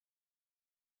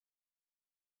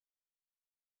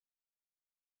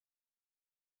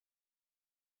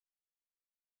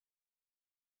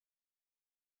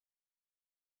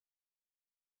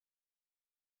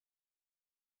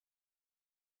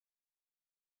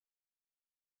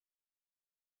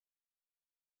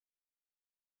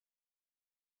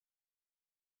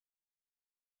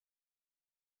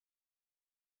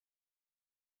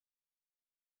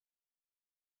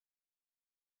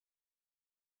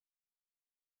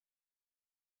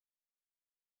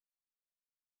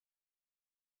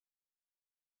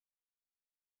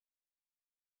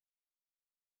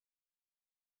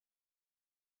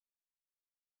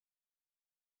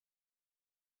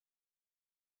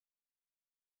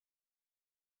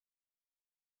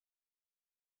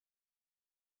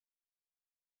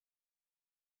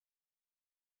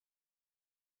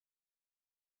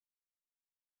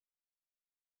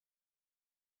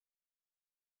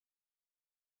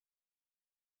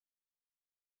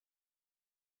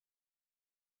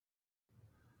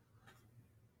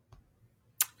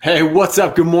Hey, what's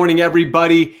up? Good morning,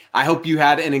 everybody. I hope you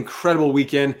had an incredible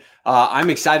weekend.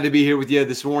 I'm excited to be here with you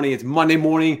this morning. It's Monday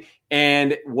morning,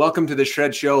 and welcome to the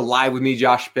Shred Show live with me,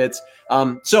 Josh Pitts.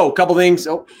 So a couple things.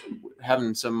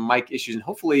 Having some mic issues, and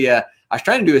hopefully, I was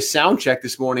trying to do a sound check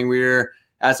this morning.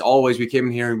 As always, we came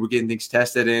in here and we're getting things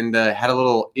tested, and had a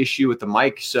little issue with the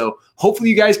mic. So hopefully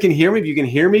you guys can hear me. If you can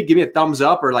hear me, give me a thumbs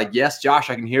up or like, yes,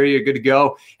 Josh, I can hear you. Good to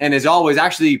go. And as always,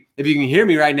 actually, if you can hear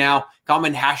me right now,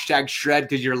 comment hashtag shred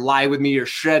because you're live with me. You're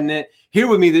shredding it here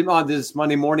with me on this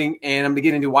Monday morning. And I'm going to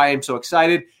get into why I'm so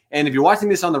excited. And if you're watching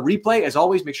this on the replay, as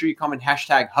always, make sure you comment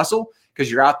hashtag hustle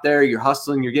because you're out there, you're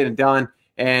hustling, you're getting done.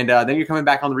 And then you're coming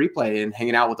back on the replay and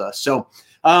hanging out with us. So,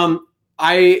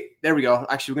 there we go.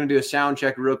 Actually, we're going to do a sound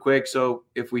check real quick. So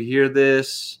if we hear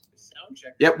this, sound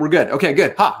check. Yep, we're good. Okay,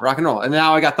 good. Rock and roll. And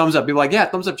now I got thumbs up. People are like, yeah,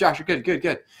 thumbs up, Josh. You're good.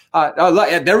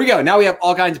 There we go. Now we have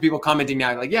all kinds of people commenting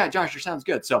now. Like, yeah, Josh, your sound's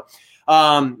good. So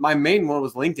my main one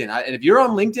was LinkedIn. And if you're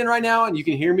on LinkedIn right now and you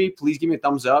can hear me, please give me a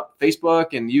thumbs up.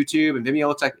 Facebook and YouTube and Vimeo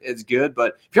looks like it's good.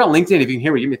 But if you're on LinkedIn, if you can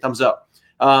hear me, give me a thumbs up.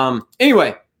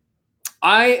 Anyway,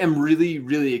 I am really,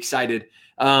 really excited.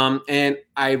 And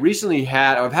I recently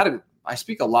I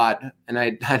speak a lot, and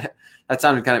that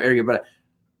sounded kind of arrogant, but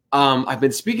I've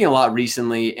been speaking a lot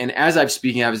recently. And as I've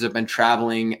been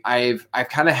traveling, I've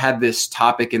kind of had this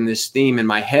topic and this theme in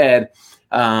my head,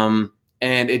 and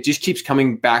it just keeps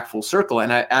coming back full circle.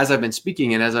 And as I've been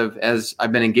speaking and as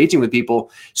I've been engaging with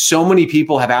people, so many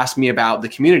people have asked me about the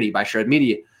community by Shred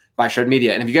Media.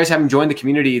 And if you guys haven't joined the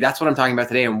community, that's what I'm talking about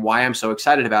today and why I'm so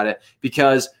excited about it.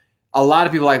 Because a lot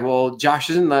of people are like, well, Josh,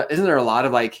 isn't there a lot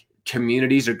of like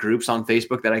communities or groups on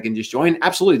Facebook that I can just join?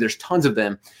 Absolutely. There's tons of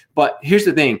them. But here's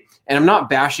the thing, and I'm not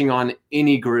bashing on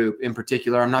any group in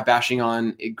particular. I'm not bashing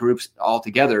on groups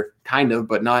altogether, kind of,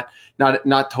 but not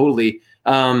totally.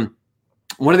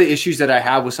 One of the issues that I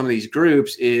have with some of these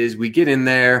groups is we get in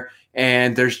there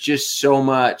and there's just so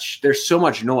much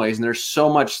noise and there's so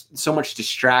much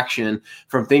distraction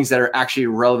from things that are actually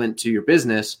relevant to your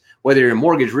business, whether you're in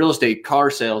mortgage, real estate, car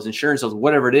sales, insurance sales,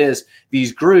 whatever it is.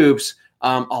 These groups,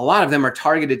 a lot of them are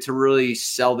targeted to really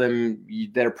sell them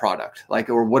their product,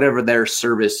 or whatever their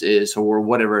service is or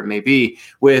whatever it may be.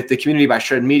 With the community by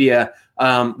Shred Media,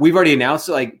 we've already announced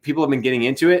it, like people have been getting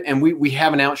into it, and we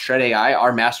have announced Shred AI,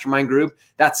 our mastermind group.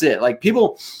 That's it. Like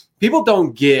people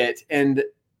don't get, and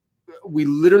we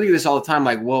literally do this all the time.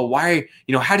 Like, well, why,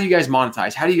 how do you guys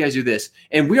monetize? How do you guys do this?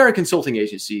 And we are a consulting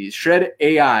agency. Shred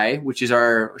AI is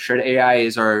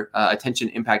our attention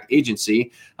impact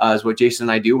agency, is what Jason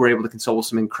and I do. We're able to consult with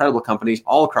some incredible companies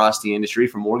all across the industry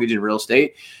from mortgage and real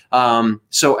estate.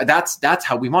 So that's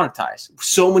how we monetize.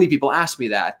 So many people ask me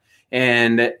that.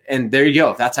 And there you go.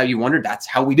 If that's how you wondered, that's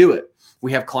how we do it.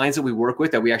 We have clients that we work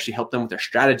with that we actually help them with their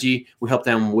strategy. We help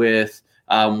them with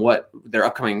what their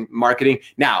upcoming marketing.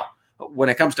 Now, when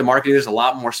it comes to marketing, there's a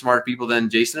lot more smart people than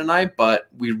Jason and I, but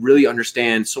we really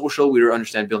understand social. We really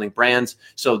understand building brands.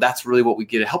 So that's really what we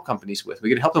get to help companies with. We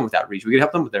get to help them with outreach. We get to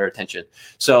help them with their attention.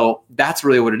 So that's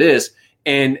really what it is.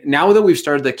 And now that we've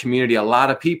started the community, a lot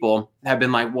of people have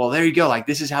been like, well, there you go. Like,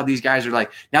 this is how these guys are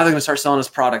like, now they're going to start selling us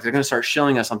product. They're going to start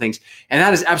shilling us on things. And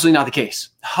that is absolutely not the case.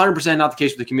 100% not the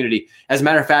case with the community. As a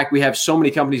matter of fact, we have so many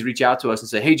companies reach out to us and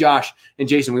say, hey, Josh and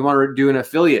Jason, we want to do an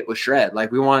affiliate with Shred.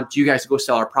 Like, we want you guys to go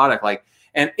sell our product. Like,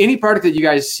 and any product that you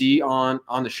guys see on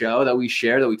the show that we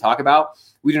share, that we talk about,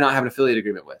 we do not have an affiliate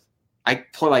agreement with. I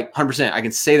like 100%. I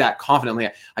can say that confidently.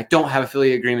 I don't have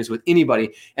affiliate agreements with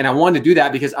anybody. And I wanted to do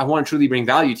that because I want to truly bring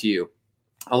value to you.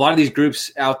 A lot of these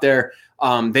groups out there,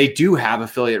 they do have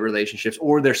affiliate relationships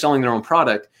or they're selling their own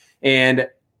product. And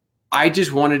I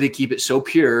just wanted to keep it so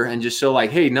pure and just so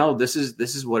like, hey, no, this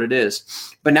is what it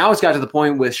is. But now it's got to the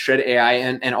point with Shred AI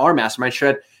and our mastermind.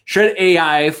 Shred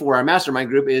AI for our mastermind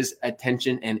group is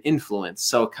attention and influence.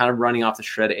 So kind of running off the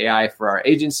Shred AI for our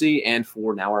agency and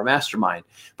for now our mastermind.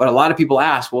 But a lot of people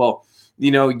ask, well,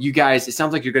 you guys, it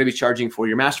sounds like you're going to be charging for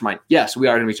your mastermind. Yes, we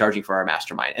are going to be charging for our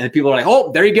mastermind. And the people are like,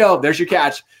 oh, there you go. There's your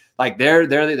catch. Like they're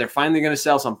finally going to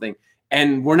sell something.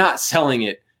 And we're not selling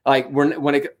it. Like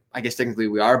I guess technically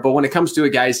we are. But when it comes to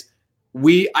it, guys,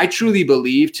 I truly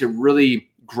believe to really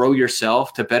grow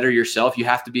yourself, to better yourself, you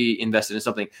have to be invested in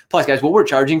something. Plus, guys, what we're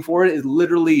charging for it is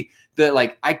literally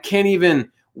I can't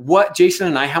even, what Jason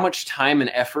and I, how much time and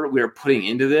effort we are putting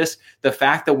into this, the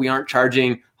fact that we aren't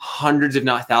charging hundreds, if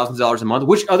not thousands of dollars a month,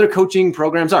 which other coaching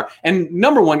programs are. And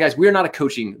number one, guys, we are not a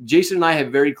coaching. Jason and I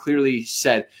have very clearly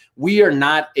said, we are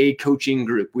not a coaching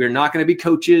group. We are not going to be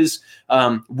coaches.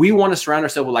 We want to surround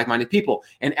ourselves with like-minded people.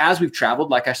 And as we've traveled,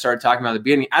 like I started talking about at the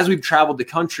beginning, as we've traveled the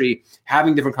country,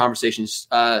 having different conversations,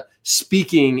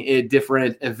 speaking at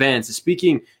different events,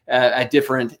 speaking at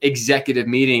different executive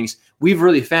meetings, we've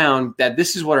really found that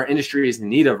this is what our industry is in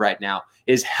need of right now,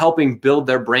 is helping build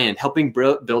their brand, helping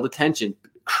build attention,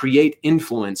 create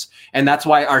influence. And that's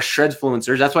why our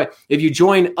Shredfluencers, that's why if you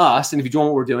join us and if you join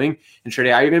what we're doing in Shred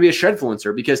AI, you're going to be a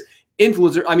Shredfluencer, because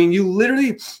influencer, I mean, you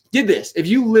literally did this. If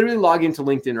you literally log into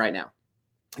LinkedIn right now,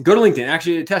 go to LinkedIn,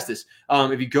 actually test this.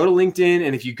 If you go to LinkedIn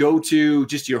and if you go to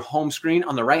just your home screen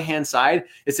on the right-hand side,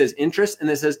 it says interest and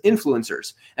it says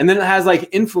influencers. And then it has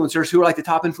like influencers who are like the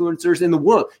top influencers in the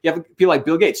world. You have people like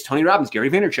Bill Gates, Tony Robbins, Gary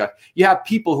Vaynerchuk. You have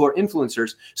people who are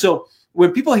influencers. So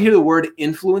when people hear the word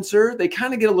influencer, they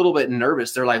kind of get a little bit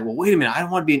nervous. They're like, well, wait a minute. I don't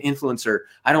want to be an influencer.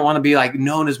 I don't want to be like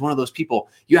known as one of those people.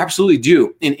 You absolutely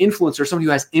do. An influencer, somebody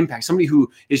who has impact, somebody who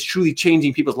is truly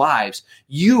changing people's lives.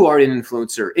 You are an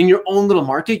influencer. In your own little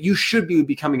market, you should be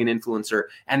becoming an influencer.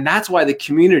 And that's why the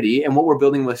community and what we're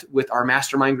building with our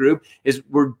mastermind group is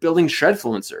we're building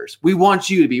Shredfluencers. We want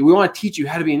to teach you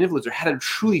how to be an influencer, how to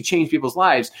truly change people's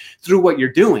lives through what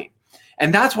you're doing.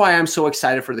 And that's why I'm so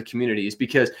excited for the community, is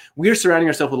because we're surrounding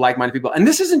ourselves with like-minded people. And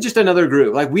this isn't just another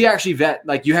group. Like, we actually vet,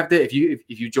 like, you have to, if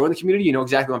you join the community, you know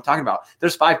exactly what I'm talking about.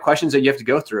 There's 5 questions that you have to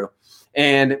go through.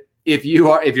 And if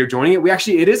you're joining it,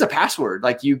 it is a password.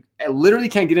 Like, you literally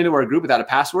can't get into our group without a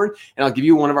password. And I'll give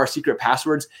you one of our secret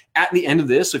passwords at the end of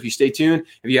this. So if you stay tuned,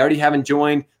 if you already haven't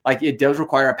joined, like, it does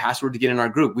require a password to get in our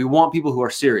group. We want people who are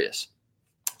serious.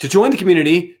 To join the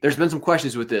community, there's been some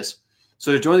questions with this.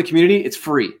 So to join the community, it's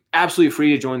free, absolutely free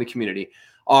to join the community.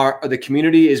 The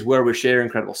community is where we share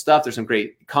incredible stuff. There's some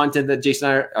great content that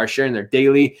Jason and I are sharing there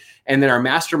daily. And then our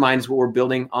mastermind is what we're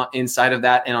building inside of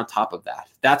that and on top of that.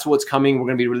 That's what's coming. We're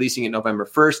going to be releasing it November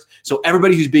 1st. So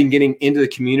everybody who's been getting into the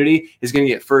community is going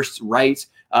to get first right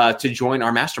to join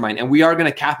our mastermind. And we are going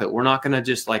to cap it. We're not going to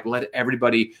just like let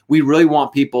everybody. We really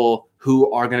want people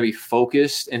who are going to be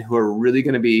focused and who are really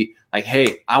going to be like,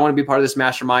 hey, I want to be part of this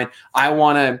mastermind. I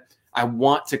want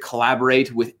to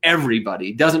collaborate with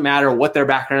everybody. Doesn't matter what their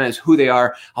background is, who they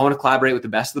are. I want to collaborate with the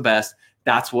best of the best.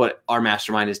 That's what our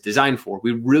mastermind is designed for.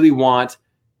 We really want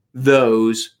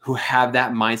those who have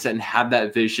that mindset and have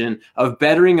that vision of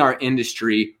bettering our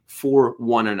industry for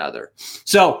one another.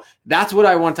 So that's what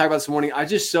I want to talk about this morning. I'm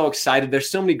just so excited. There's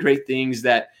so many great things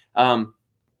that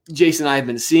Jason and I have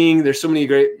been seeing. There's so many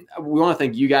we want to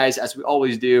thank you guys, as we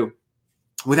always do.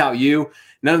 Without you,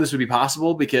 none of this would be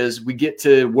possible, because we get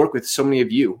to work with so many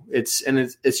of you. It's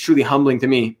truly humbling to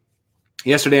me.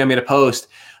 Yesterday, I made a post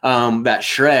that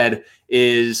shred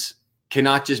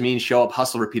cannot just mean show up,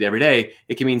 hustle, repeat every day.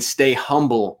 It can mean stay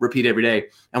humble, repeat every day.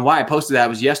 And why I posted that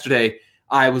was yesterday.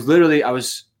 I was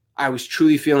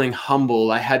truly feeling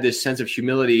humble. I had this sense of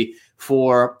humility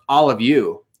for all of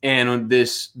you and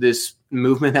this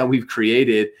movement that we've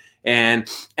created. And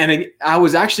I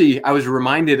was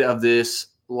reminded of this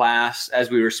as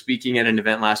we were speaking at an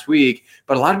event last week,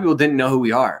 but a lot of people didn't know who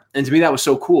we are. And to me, that was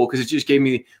so cool, because it just gave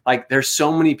me like, there's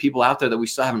so many people out there that we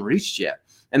still haven't reached yet.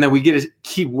 And that we get to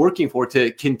keep working for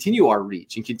to continue our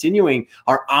reach and continuing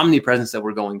our omnipresence that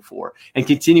we're going for and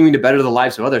continuing to better the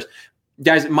lives of others.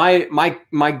 Guys,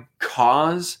 my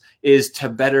cause is to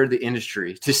better the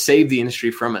industry, to save the industry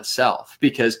from itself,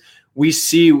 because we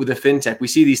see with the fintech, we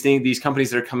see these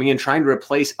companies that are coming in trying to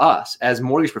replace us as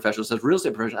mortgage professionals, as real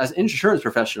estate professionals, as insurance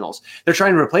professionals. They're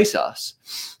trying to replace us.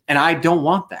 And I don't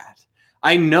want that.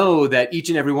 I know that each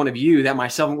and every one of you, that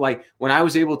myself, like when I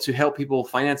was able to help people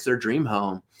finance their dream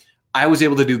home, I was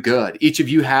able to do good. Each of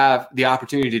you have the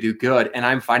opportunity to do good, and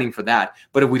I'm fighting for that.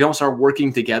 But if we don't start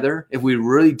working together, if we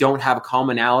really don't have a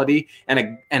commonality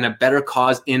and a better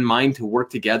cause in mind to work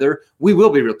together, we will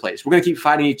be replaced. We're going to keep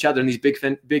fighting each other, and these big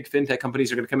fintech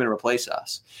companies are going to come in and replace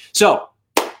us. So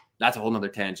that's a whole nother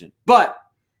tangent. But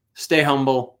stay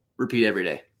humble, repeat every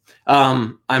day.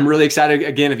 I'm really excited.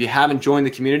 Again, if you haven't joined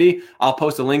the community, I'll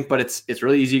post a link, but it's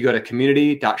really easy. You go to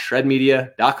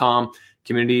community.shredmedia.com.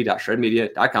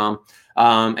 community.shredmedia.com,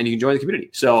 and you can join the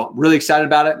community. So really excited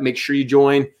about it. Make sure you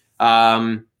join.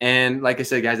 And like I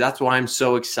said, guys, that's why I'm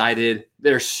so excited.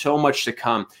 There's so much to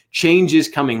come. Change is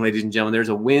coming, ladies and gentlemen. There's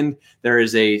a wind. There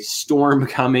is a storm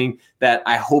coming that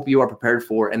I hope you are prepared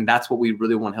for. And that's what we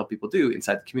really want to help people do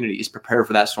inside the community, is prepare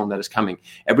for that storm that is coming.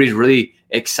 Everybody's really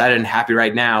excited and happy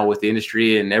right now with the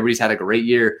industry, and everybody's had a great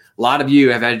year. A lot of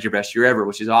you have had your best year ever,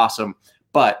 which is awesome.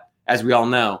 But as we all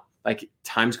know, like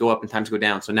times go up and times go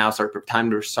down. So now time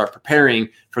to start preparing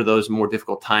for those more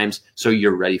difficult times so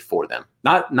you're ready for them.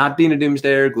 Not being a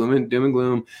doomsdayer, doom and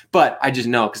gloom, but I just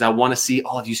know because I want to see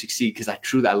all of you succeed because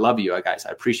I love you guys.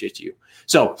 I appreciate you.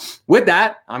 So with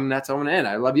that, that's how I'm going to end.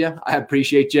 I love you. I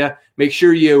appreciate you. Make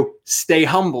sure you stay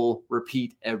humble,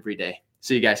 repeat every day.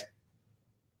 See you guys.